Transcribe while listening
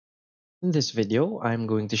In this video, I'm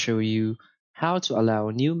going to show you how to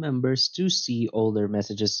allow new members to see older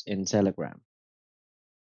messages in Telegram.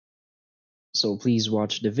 So please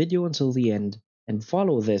watch the video until the end and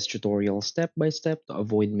follow this tutorial step by step to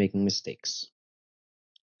avoid making mistakes.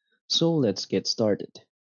 So let's get started.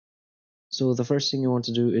 So the first thing you want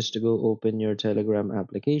to do is to go open your Telegram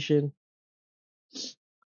application,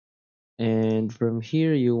 and from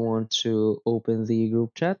here you want to open the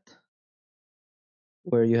group chat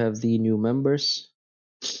where you have the new members.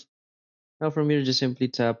 Now from here just simply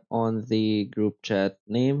tap on the group chat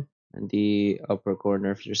name in the upper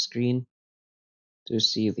corner of your screen to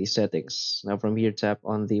see the settings. Now from here, tap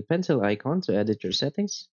on the pencil icon to edit your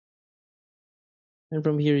settings. And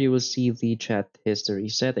from here, you will see the chat history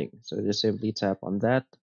setting. So just simply tap on that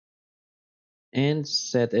and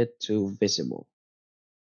set it to visible.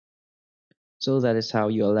 So that is how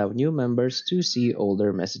you allow new members to see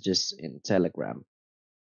older messages in Telegram.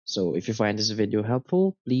 So if you find this video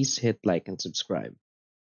helpful, please hit like and subscribe.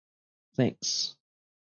 Thanks.